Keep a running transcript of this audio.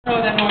know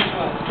what that noise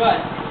was, but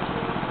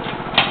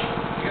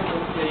you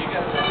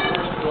got the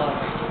worst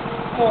gloves.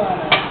 oh, I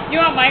know. You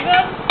want my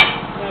gloves?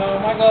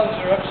 No, my gloves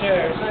are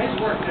upstairs. Nice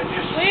work. They're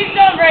just. Please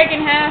don't break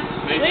in half.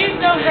 Please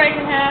don't break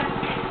in half.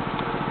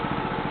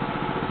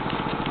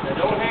 Now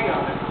don't hang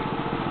on it.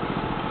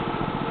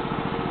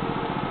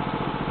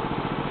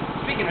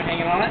 Speaking of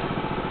hanging on it.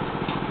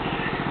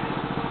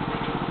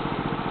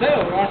 So,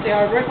 you want to see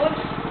how our brick looks?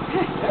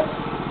 Yep.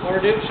 Or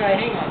should I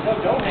hang on it? No,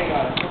 don't hang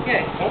on it.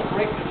 Okay. Don't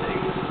break the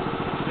things.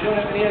 We don't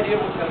have any idea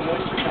what kind of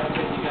moisture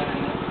content you got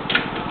in there.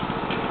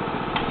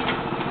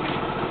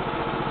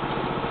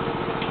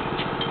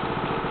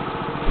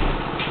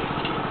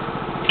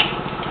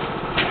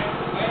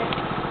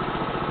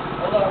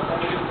 Hold on, I'm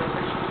looking for a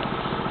picture.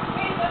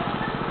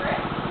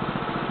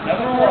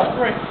 Another one.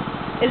 Brick.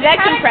 Is that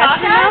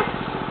compressed enough?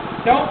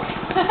 Don't.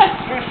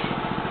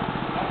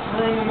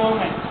 Ruin the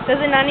moment. Does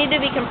it not need to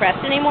be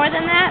compressed any more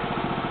than that?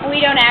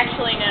 We don't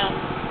actually know.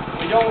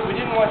 We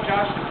didn't want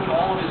Josh to put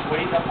all of his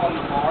weight up on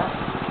the bar.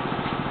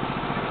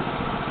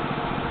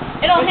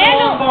 It'll It's a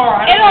handle. long bar,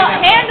 I don't It'll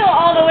think that handle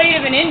all the weight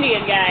of an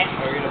Indian guy.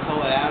 Are we gonna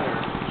pull it out or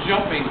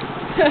jumping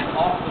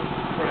off the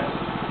press?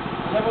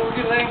 Well, then we're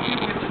gonna let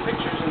people get the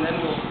pictures and then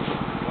we'll.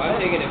 Well, I'm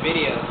taking a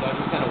video, so I'm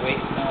just kind of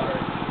waiting for it.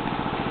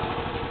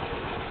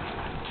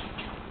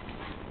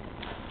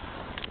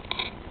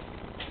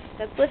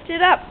 Let's lift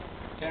it up.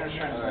 Tanner's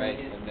trying to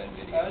Alright, break it. I'm done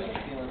video. I was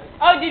just feeling it.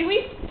 Oh, did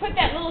we put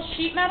that little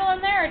sheet metal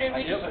in there, or did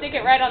we just stick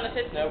it right on the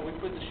piston? No, we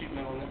put the sheet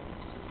metal in there.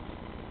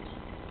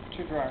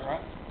 Too dry, right?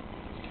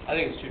 I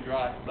think it's too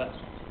dry, but.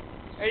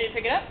 Ready to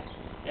pick it up?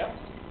 Yep.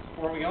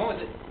 Where are we going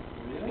with it?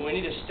 We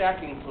need a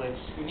stacking place.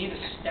 We need a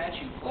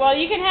statue. Well,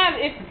 you can have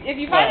if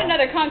you find Well.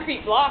 another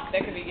concrete block,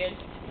 that could be good.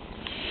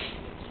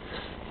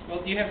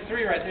 Well, you have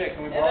 3 right there.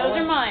 Can we Yeah, borrow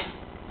those one? are mine.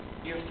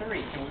 You have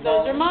 3. Can we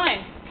Those borrow are one?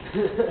 mine.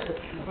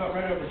 How about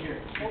right over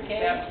here? Okay.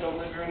 Staffs don't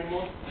live here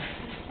anymore.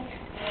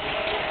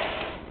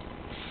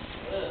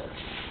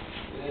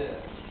 Yeah.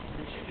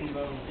 The chicken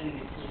bones in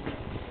the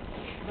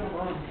Gonna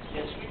run.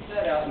 Yeah, sweep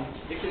that out and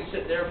it can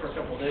sit there for a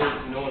couple days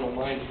and no one will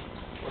mind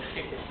or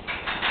kick it.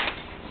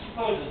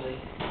 Supposedly.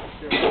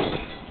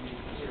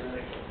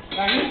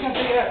 Now, you're just gonna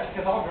pick it up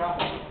because I'll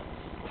drop it.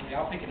 Yeah,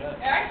 I'll pick it up.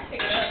 Yeah, I can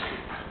pick it up.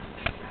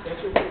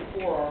 That's your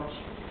forearms.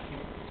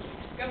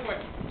 Go for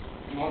it.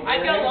 You want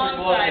I'd bare go hands or long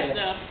glove side hands?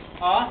 though.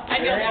 Huh? I'd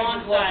go Bare hands or long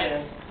glove side.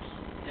 hands?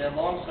 Yeah,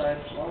 long side,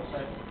 long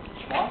side.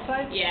 Long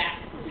side? Yeah.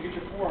 If you get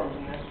your forearms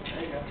in there,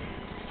 there you go.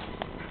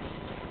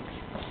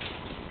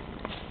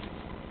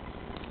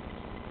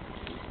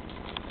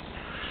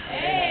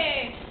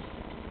 Hey.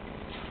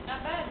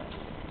 Not bad.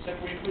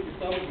 Except where you put your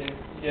thumbs in.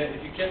 Yeah,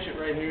 if you catch it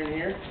right here and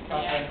here,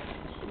 top Yeah. end.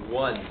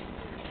 1.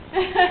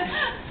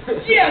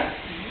 Yes!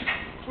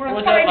 We're What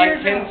was 5 that, like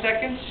years 10 out.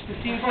 seconds?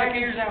 15 5 seconds?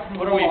 years out from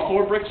What the are we, wall.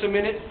 4 bricks a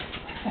minute?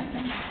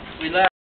 We laugh.